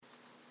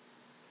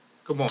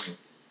Good morning.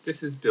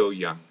 This is Bill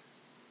Young,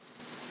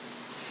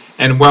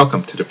 and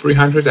welcome to the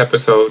 300th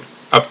episode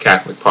of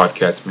Catholic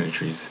Podcast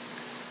Ministries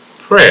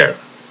Prayer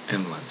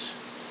and Lunch.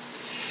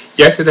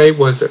 Yesterday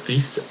was a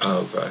feast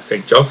of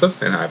St.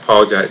 Joseph, and I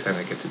apologize I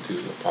didn't get to do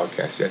a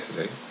podcast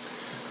yesterday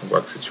on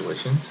work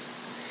situations.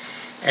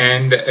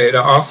 And it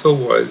also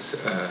was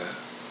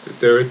the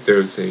third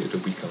Thursday of the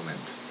week of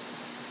Lent.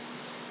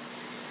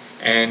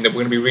 And we're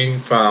going to be reading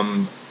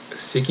from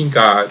Seeking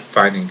God,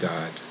 Finding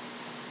God,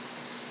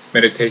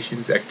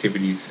 Meditations,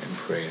 Activities, and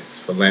Prayers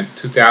for Lent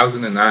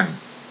 2009.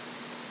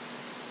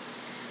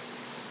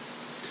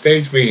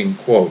 Today's reading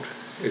quote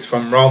is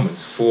from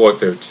Romans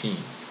 4:13.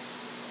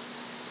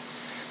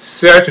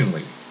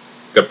 Certainly,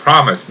 the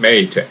promise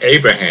made to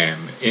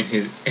Abraham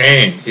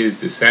and his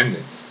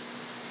descendants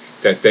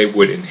that they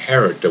would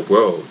inherit the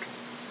world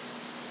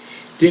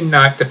did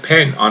not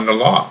depend on the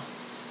law.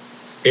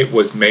 It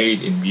was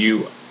made in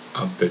view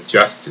of the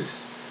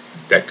justice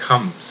that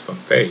comes from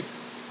faith.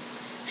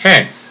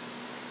 Hence,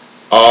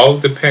 all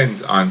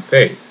depends on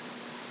faith.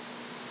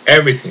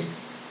 Everything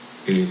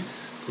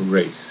is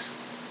grace.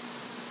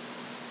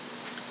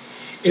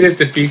 It is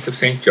the feast of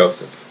St.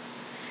 Joseph.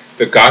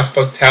 The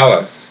Gospels tell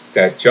us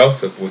that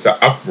Joseph was an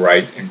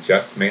upright and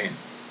just man.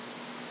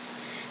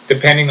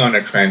 Depending on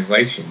the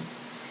translation,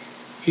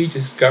 he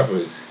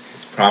discovers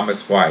his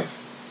promised wife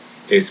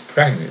is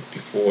pregnant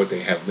before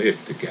they have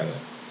lived together,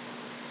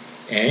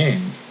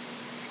 and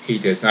he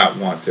does not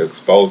want to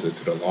expose her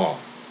to the law,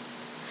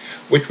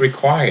 which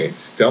required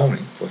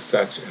stoning for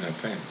such an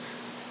offense.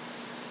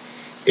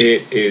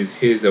 It is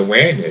his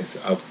awareness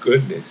of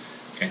goodness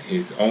and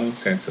his own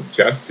sense of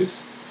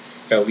justice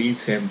that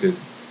leads him to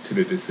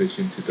the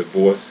decision to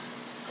divorce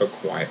her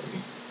quietly.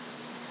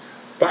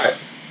 But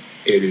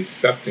it is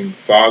something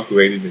far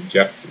greater than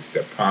justice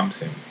that prompts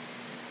him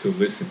to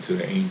listen to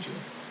the angel.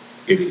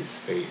 It is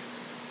faith.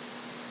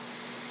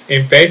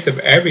 In face of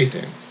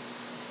everything,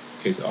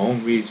 his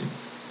own reason,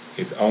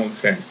 his own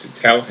sense to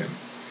tell him,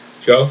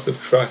 Joseph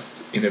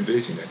trusts in a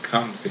vision that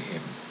comes to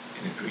him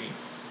in a dream.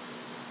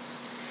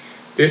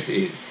 This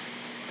is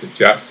the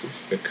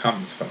justice that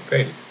comes from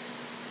faith.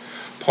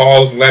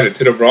 Paul's letter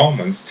to the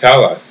Romans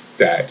tells us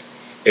that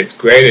it's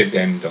greater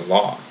than the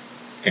law,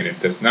 and it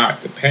does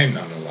not depend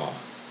on the law.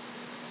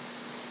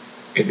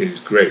 It is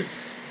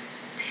grace,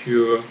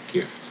 pure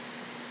gift.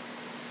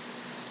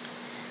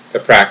 The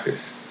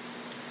practice.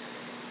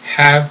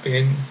 Have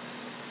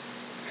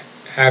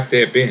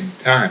there been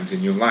times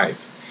in your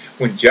life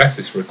when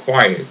justice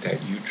required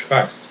that you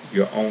trust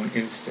your own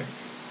instinct,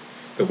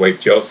 the way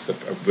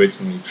Joseph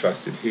originally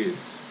trusted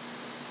his?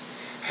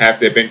 Have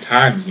there been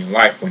times in your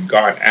life when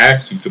God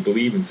asked you to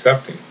believe in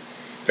something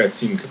that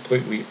seemed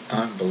completely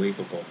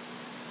unbelievable?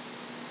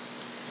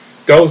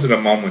 Those are the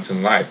moments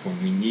in life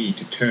when we need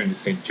to turn to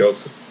St.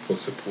 Joseph for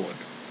support.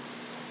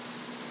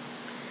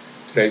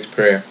 Today's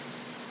prayer.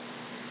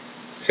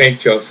 St.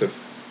 Joseph,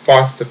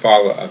 foster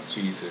father of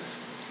Jesus,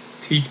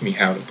 teach me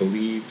how to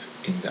believe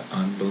in the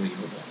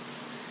unbelievable.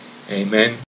 Amen.